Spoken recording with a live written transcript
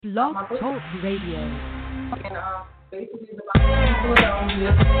Blog Talk Radio. And basically it's about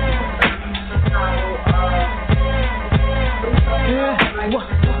Philadelphia.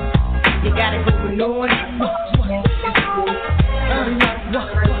 You gotta go north.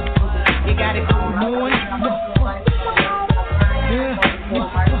 You gotta go north.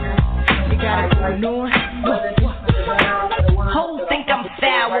 You gotta go north. Hoes think I'm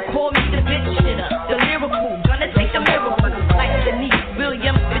sour, call me the bitch shitter, the lyrical, gonna take the miracle, like Denise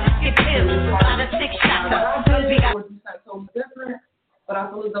Williams, bitches get killed, out of 6 shots. So different, but I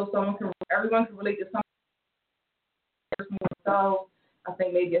feel as though everyone can relate to something themselves. I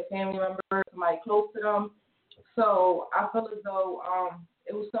think maybe a family member, somebody close to them. So I feel as though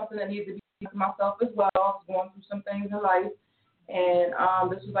it was something that needed to be for myself as well. I was going through some things in life. And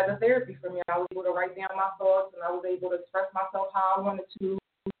this was like a therapy for me. I was able to write down my thoughts, and I was able to express myself how I wanted to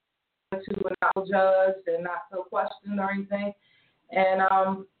and not feel judged and not feel questioned or anything. And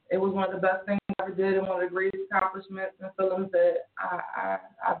it was one of the best things I ever did and one of the greatest accomplishments and feelings that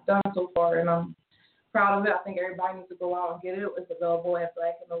I've done so far. And I'm proud of it. I think everybody needs to go out and get it. It's available at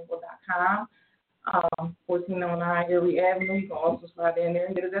blackandnoble.com, 1409 Erie Avenue. You can also slide in there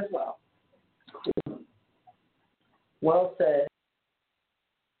and get it as well. Well said.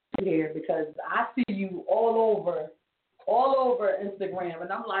 Here because I see you all over Instagram,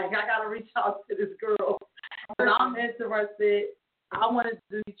 and I'm like, I gotta reach out to this girl. And I'm interested. I wanted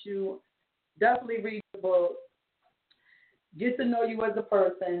to meet you. Definitely read the book. Get to know you as a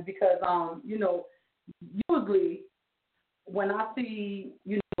person because usually when I see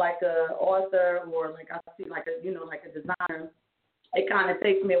like a author or like I see like a designer, it kind of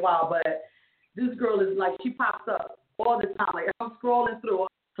takes me a while. But this girl is like she pops up all the time. Like I'm scrolling through.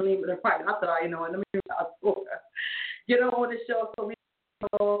 I thought, and let me get on the show so we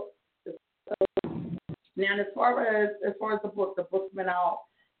know. Now, as far as the book's been out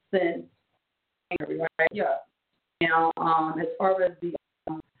since January, right? Yeah. Now, as far as the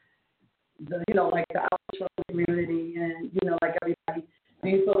like the outreach community and like everybody, do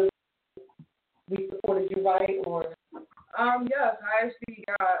you feel we supported you right or? Yes, I actually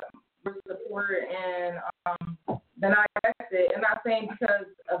got support and then I accepted, and not saying because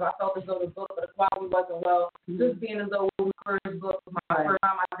I felt as though the book, the quality wasn't well, just being as though it was my first book, my first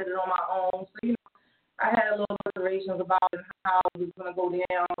time I did it on my own. So, I had a little reservations about it and how it was going to go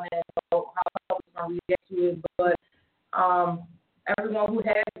down and how I was going to react to it. But everyone who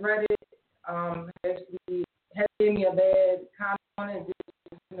has read it actually has given me a bad comment on it.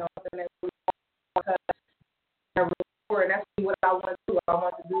 Something that really and that's what I want to do. I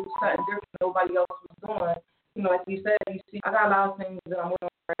want to do something different nobody else was doing. Like you said, I got a lot of things that I'm working on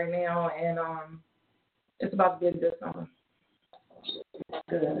right now, and it's about to get this summer.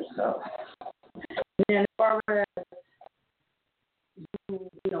 Good. So, and as far as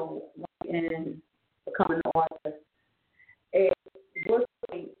and becoming an artist, and what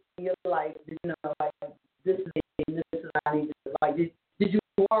point in your life did like this is it, and this is what I need to do? Like, did you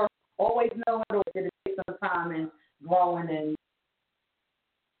always know it, or did it take some time and growing and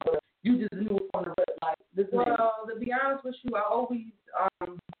you just knew from the rip, like this? Well, to be honest with you, I always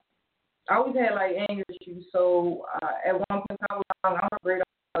had like anger issues. So at one point I was young, I'm a great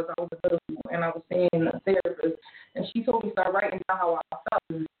artist. I was a middle school, and I was seeing a therapist, and she told me to start writing down how I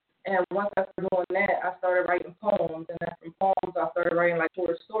felt. And once I started doing that, I started writing poems, and then from poems I started writing like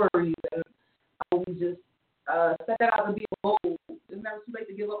short stories, and I always just set that out to be a goal. It's never too late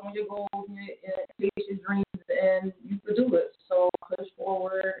to give up on your goals and chase your dreams, and you could do it. So I pushed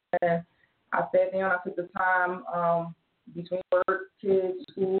forward, and I sat down. I took the time between work, kids,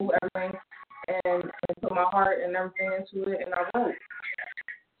 school, everything, and put my heart and everything into it, and I wrote.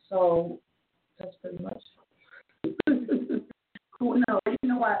 So that's pretty much. Cool. No, you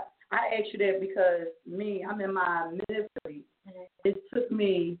know what? I asked you that because I'm in my mid-30s. It took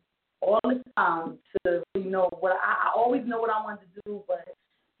me all this time to know what I always know what I wanted to do, but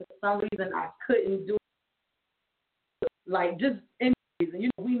for some reason I couldn't do it. Like just any reason,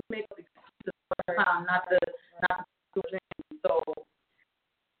 we make excuses for the time not to do things. So,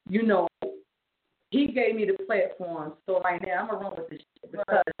 he gave me the platform. So right now I'm gonna run with this shit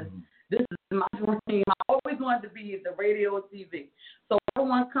because this is my dream. I always wanted to be the radio or TV. So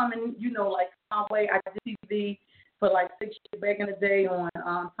everyone coming, like my way. I did TV for like 6 years back in the day on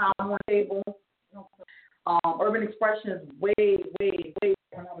Time One Cable. Urban Expression is way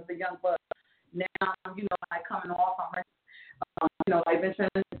when I was a young bug. Now, like coming off, I'm like venturing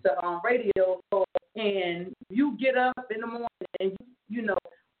into radio. So, and you get up in the morning and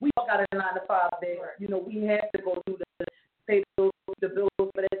we all got a 9-to-5 day. We have to go do pay the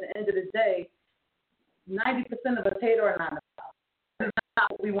bills, but at the end of the day, 90% of us hate our 9-to-5. That's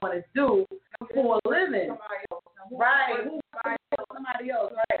not what we want want to do for a living. Right. Somebody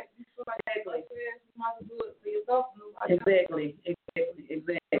else. Right. Exactly.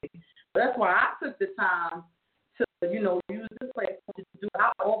 That's why I took the time to, use this platform to do what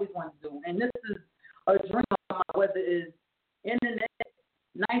I always wanted to do. And this is a dream of mine, whether it's internet,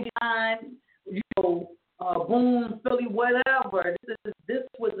 99, Boom, Philly, whatever. This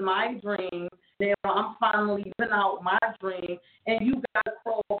was my dream. Now I'm finally living out my dream, and you gotta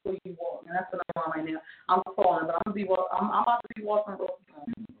crawl before you walk, and that's what I'm doing right now. I'm crawling, but I'm about to be walking rope.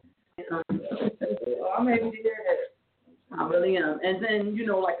 I'm happy to hear that. I really am. And then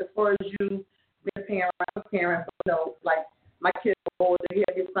as far as you being a parent, like my kids are older. You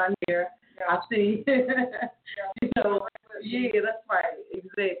have your son here. I see. Yeah, that's right.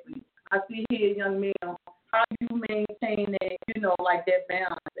 Exactly. I see here, young man, how you maintain that, like that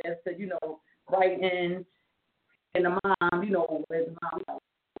balance as to, right in the mom, as a mom,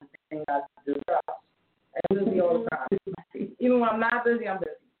 thing I do. I'm busy all the time. Even when I'm not busy, I'm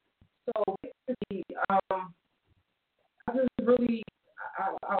busy. So basically, I just really,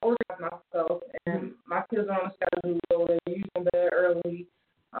 I organize myself, and my kids are on the schedule, so they usually go to bed early.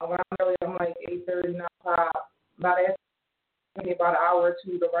 When I'm early, I'm like 8:30, 9 o'clock. About that, maybe about an hour or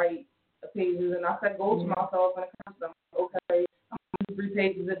two to write the pages, and I set goals for myself when it comes to them. Okay, I'm going to do 3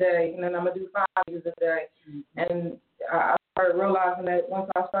 pages a day, and then I'm going to do 5 pages a day. And I started realizing that once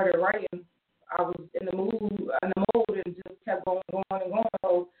I started writing, I was in the mode, and just kept going.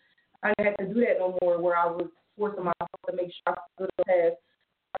 So I didn't have to do that no more, where I was forcing myself to make sure I stood the task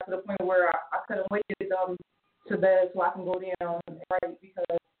to the point where I couldn't wait to get to bed so I can go down and write,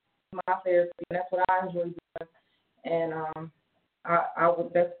 because my therapy, and that's what I enjoy doing. And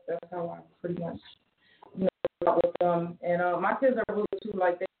that's how I pretty much talk with them. And my kids are really too,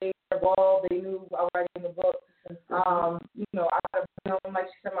 like they were involved. They knew I was writing the book. I try to bring them, like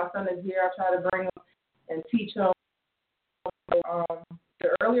she said, my son is here. I try to bring them and teach them. The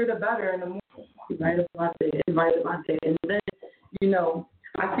earlier the better, and the more invite my day. And then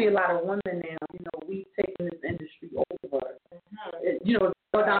I see a lot of women now. We taking this industry over. It's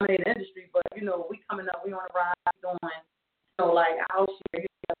a dominated industry, but we coming up. We on the ride, doing like our share.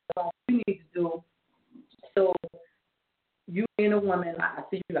 What we need to do. So you being a woman, I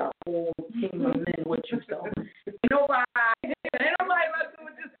see you got a whole team of men with you. So ain't nobody about to do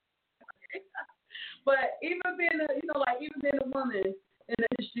this. But even being a woman in the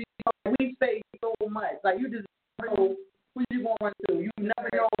industry, we face so much. Like you just know who you going to. You never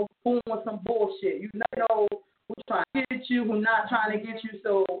know who wants some bullshit. You never know who's trying to get you, who's not trying to get you.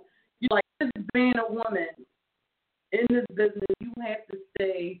 So just being a woman in this business, you have to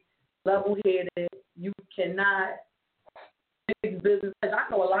stay level-headed. You cannot take business. I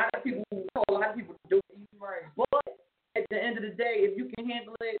know a lot of people do it. Right. But at the end of the day, if you can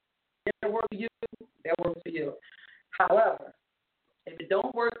handle it, that works for you, that works for you. However, if it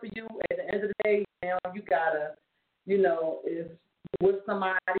don't work for you, at the end of the day, now you gotta, if with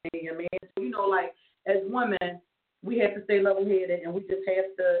somebody, a man, as women, we have to stay level-headed, and we just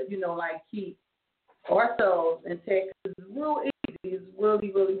have to, keep ourselves intact. It's real easy. It's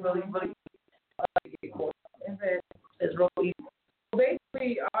really, really, really, really easy. It's real easy.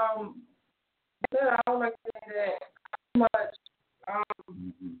 Basically, I would like to say that much. I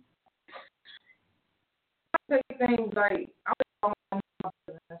take things like I'm my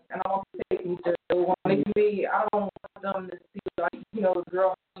business, and I want to take me to the one. Maybe I don't want them to see the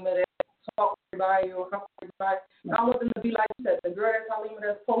girl that talk to everybody or help everybody. I want them to be like that. The girl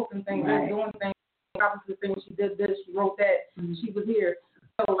that's posting things, that's doing things, opposite things. She did this, she wrote that, she was here.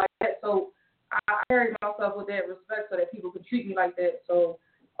 So like that. So I carry myself with that respect so that people can treat me like that. So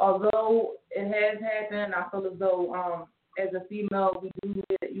although it has happened, I feel as though as a female we do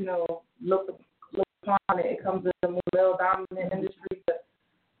get, look upon it. It comes in a more male-dominant industry, but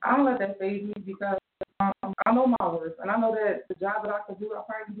I don't let that faze me because I know my worth, and I know that the job that I can do, I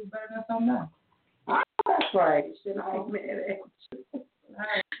probably can do better than someone else. That's right. Shit, I ain't mad at you.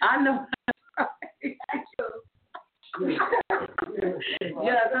 I know.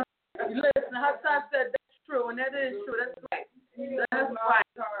 Yeah, listen, her son said that's true, and that is true. That's right. That's right.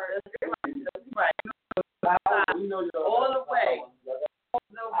 That's right. All the way. All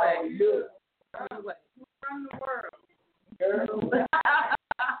the way. From the world.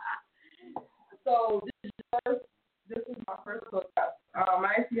 So this is my first book. I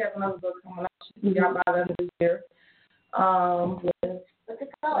actually have another book coming out. Should be out by the end of the year.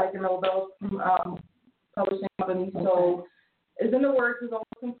 Like an Nobel publishing company. So it's in the works. It's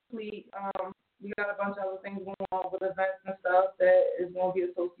almost complete. We got a bunch of other things going on with events and stuff that is going to be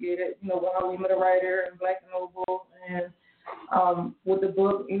associated, with how we met a writer and Black and Noble, and with the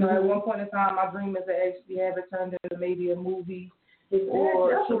book, know, at one point in time, my dream is to actually have it turned into maybe a movie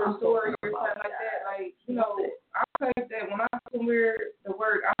or a short story or something like that. Like, you know, I tell you that when I'm somewhere to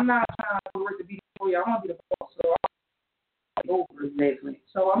work, I'm not trying to work to be the boy. I want to be the boss. So I'm over exactly.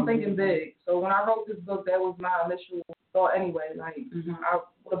 So I'm thinking big. So when I wrote this book, that was my initial thought anyway. Like,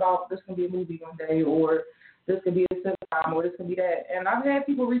 what about this can be a movie one day, or this could be a sitcom, or this could be that. And I've had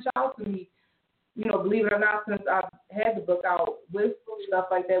people reach out to me, you know, believe it or not, since I've had the book out with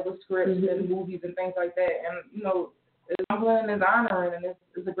stuff like that, with scripts and movies and things like that. And, you know, it's humbling and it's honoring, and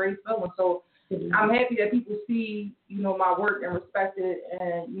it's a great feeling. So I'm happy that people see, you know, my work and respect it,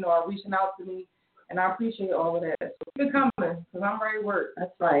 and, you know, are reaching out to me, and I appreciate all of that. So keep it coming, because I'm ready to work.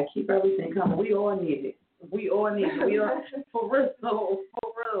 That's right. Keep everything coming. We all need it. We all need it. We all, for real.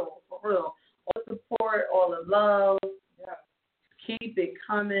 All the support, all the love. Yeah. Keep it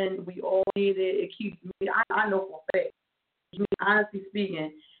coming. We all need it. It keeps me. I know for a fact. Honestly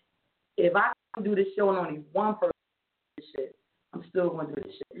speaking, if I can do this show and only one person does this shit, I'm still going to do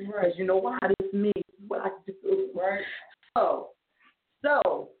this shit. Right. Because you know why? This is me. This is what I do. Right. So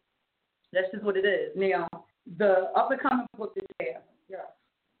that's just what it is. Now, the up and coming book is there. Yeah.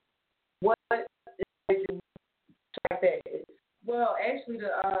 What is you track that is? Well, actually,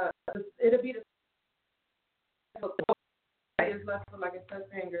 it'll be the is left for like a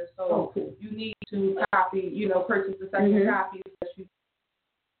cliffhanger, so you need to copy, you know, purchase the second copy that you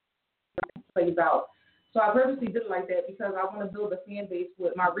plays out. So I purposely did it like that because I want to build a fan base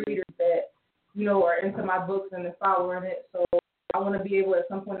with my readers that, you know, are into my books and are following it. So I want to be able at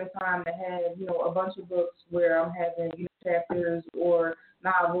some point in time to have, you know, a bunch of books where I'm having, you know, chapters or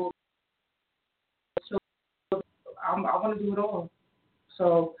novels. So I want to do it all.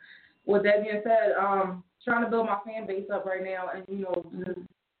 So with that being said, trying to build my fan base up right now, and, you know, just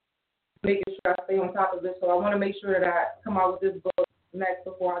making sure I stay on top of it. So I want to make sure that I come out with this book next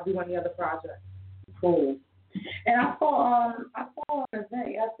before I do any other project. Cool. And I saw an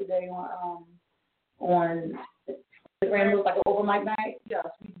event yesterday on Instagram. It was like an open mic night. Yes.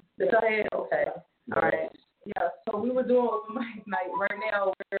 Okay. All right. Yeah. So we were doing open mic night. Right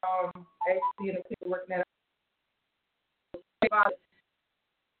now we're actually in the paperwork now.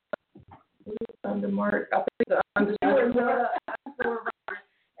 Under Mark, I think the underscore.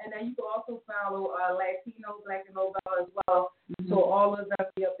 And then you can also follow Latino, Black and Nobel as well. So all of them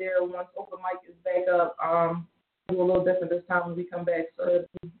be up there once open mic is back up. Do a little different this time when we come back, so it'll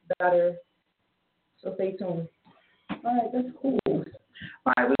be better. So stay tuned. All right, that's cool. All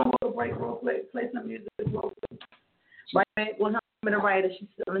right, we're gonna go to break real quick. Play some music real quick. Right back. We'll have a writer. She's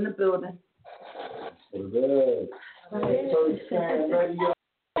still in the building. Good.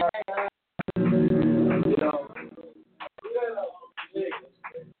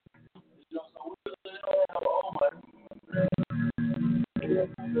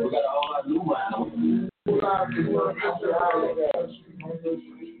 We got all our new ones.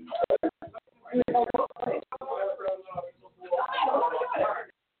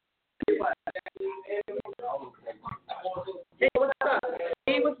 Hey, what's up?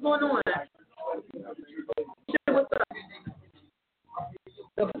 Hey, what's going on? What's up?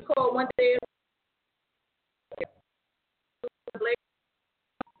 The book called One Day.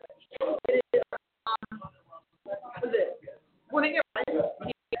 What's it? Want to hear?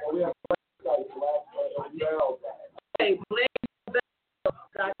 Hey,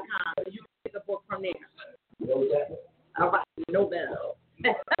 BlakeBell.com. You can get the book from there. All right, Nobel.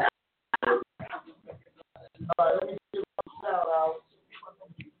 All right, let me give a shout out.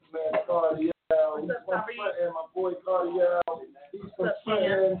 Man, Cardiel. And my boy Cardiel. He's from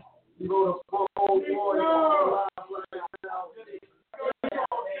Trenton. He wrote a book, Old Boy.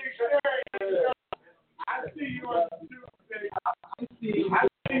 I see you on Tuesday. I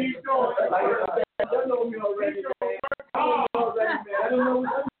see you doing it. Like I said, you know me already, man. I don't know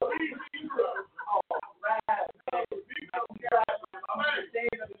what oh, right. I'm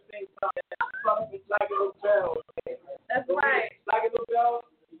staying at the same time. It's like a little bell. That's right. Like a little bell,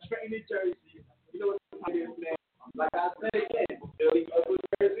 training Jersey. You know what it is, man. Like I said again, Philly,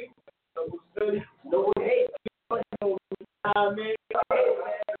 Jersey. Philly, no one hates. Man.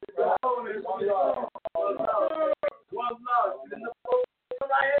 One love. In the book,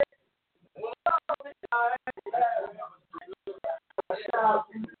 right? One love. Shout out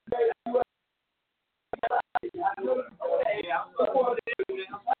to you.